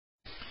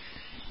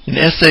In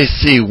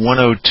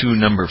sac102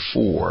 number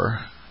 4,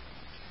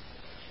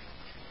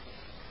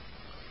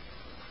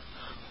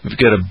 we've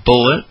got a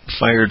bullet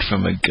fired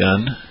from a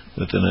gun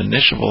with an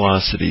initial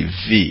velocity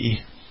v.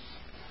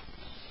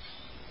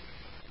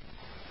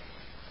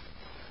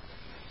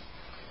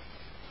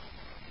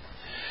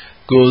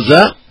 Goes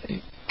up,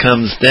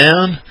 comes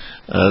down.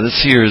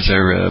 This here is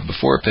our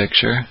before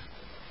picture.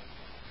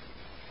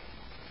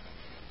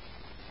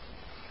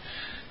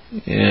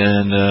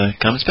 And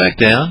comes back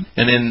down,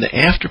 and in the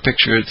after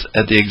picture it's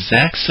at the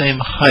exact same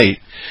height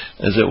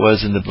as it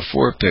was in the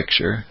before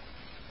picture,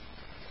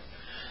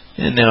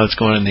 and now it's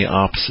going in the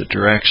opposite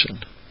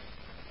direction.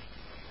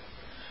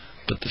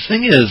 But the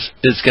thing is,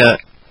 it's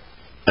got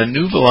a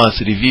new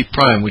velocity v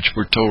prime, which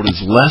we're told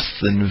is less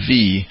than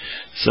v,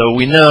 so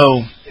we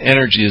know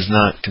energy is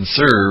not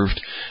conserved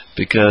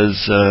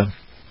because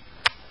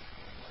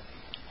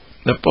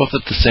they're both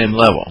at the same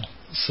level.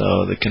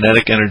 So the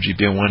kinetic energy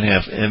being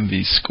 1/2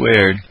 mv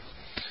squared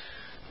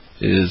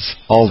is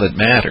all that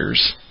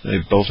matters. They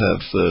both have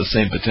the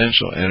same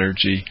potential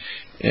energy,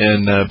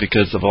 and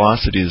because the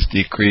velocity is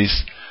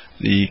decreased,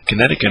 the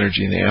kinetic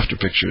energy in the after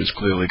picture is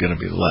clearly going to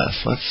be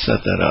less. Let's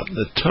set that up.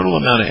 The total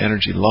amount of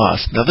energy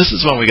lost. Now this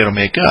is what we got to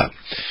make up.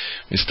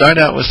 We start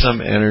out with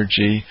some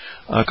energy.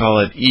 I'll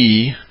call it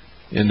E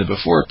in the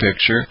before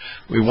picture.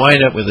 We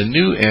wind up with a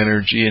new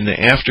energy in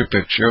the after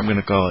picture. I'm going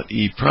to call it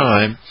E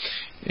prime.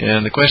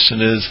 And the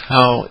question is,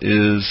 how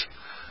is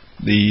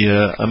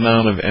the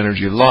amount of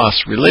energy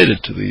lost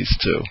related to these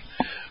two?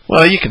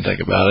 Well, you can think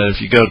about it.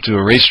 If you go to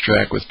a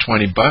racetrack with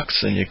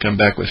 $20 and you come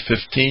back with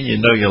 15, you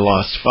know you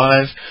lost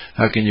 5.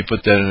 How can you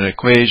put that in an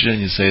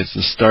equation? You say it's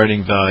the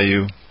starting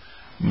value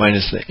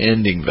minus the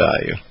ending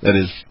value. That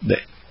is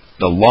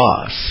the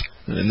loss.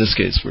 And in this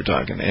case, we're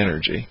talking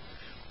energy.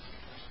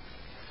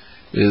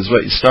 Is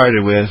what you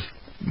started with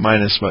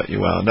minus what you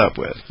wound up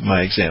with.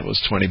 My example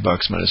is $20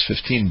 minus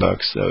 $15.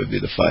 That would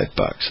be the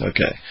 $5.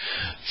 Okay.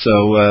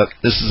 So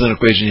this is an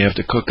equation you have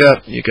to cook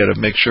up. You got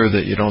to make sure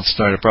that you don't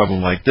start a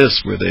problem like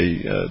this, where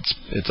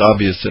it's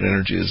obvious that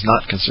energy is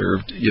not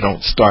conserved. You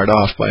don't start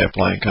off by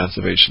applying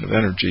conservation of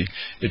energy.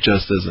 It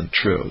just isn't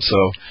true.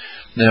 So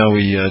now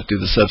we do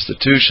the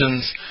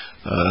substitutions.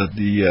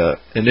 The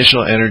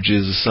initial energy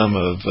is the sum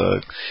of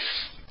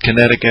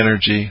kinetic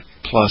energy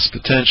plus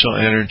potential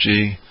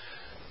energy.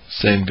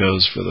 Same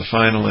goes for the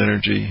final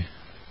energy.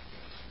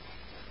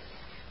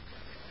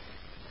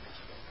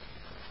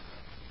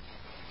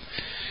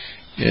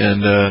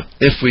 And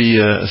if we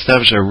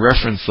establish our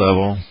reference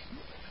level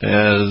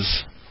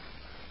as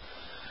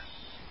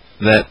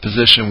that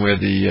position where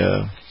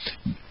the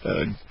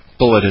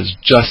bullet has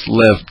just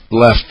left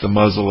the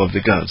muzzle of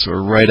the gun, so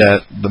we're right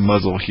at the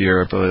muzzle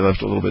here. I probably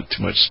left a little bit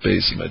too much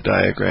space in my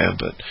diagram,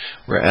 but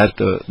we're at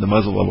the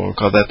muzzle level. We'll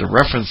call that the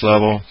reference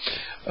level.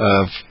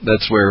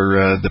 That's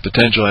where the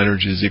potential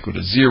energy is equal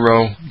to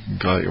 0. You can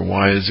call it your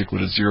y is equal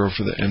to 0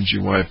 for the mgy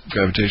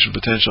gravitational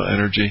potential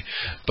energy.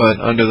 But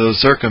under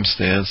those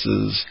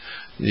circumstances,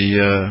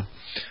 the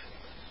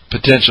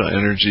potential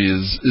energy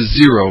is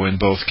 0 in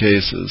both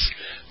cases.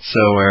 So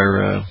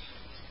our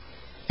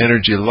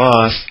energy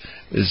loss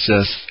is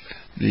just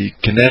the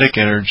kinetic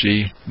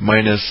energy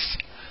minus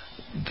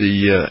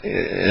the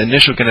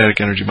initial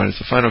kinetic energy minus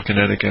the final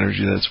kinetic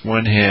energy. That's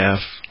 1/2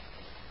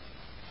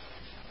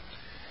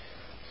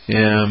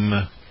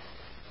 mv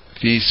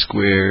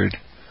squared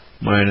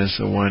minus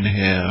a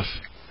 1/2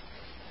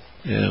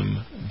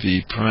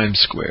 mv prime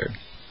squared.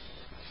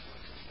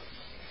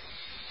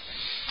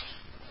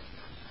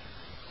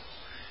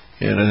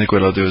 And I think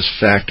what I'll do is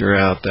factor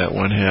out that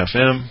 1/2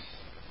 m.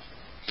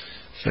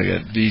 So I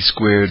got v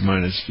squared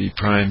minus v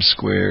prime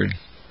squared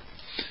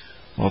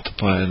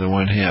multiplying the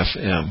 1/2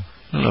 m.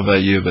 I don't know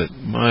about you, but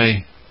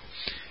my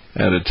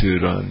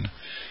attitude on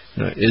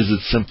is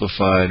it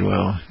simplified?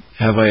 Well,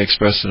 have I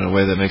expressed it in a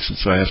way that makes it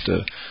so I have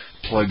to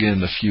plug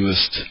in the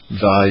fewest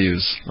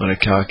values on a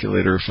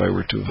calculator if I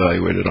were to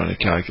evaluate it on a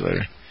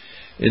calculator?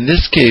 In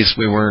this case,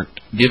 we weren't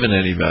given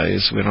any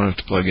values, so we don't have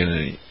to plug in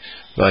any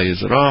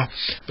values at all.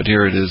 But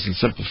here it is in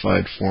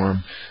simplified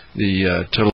form. The total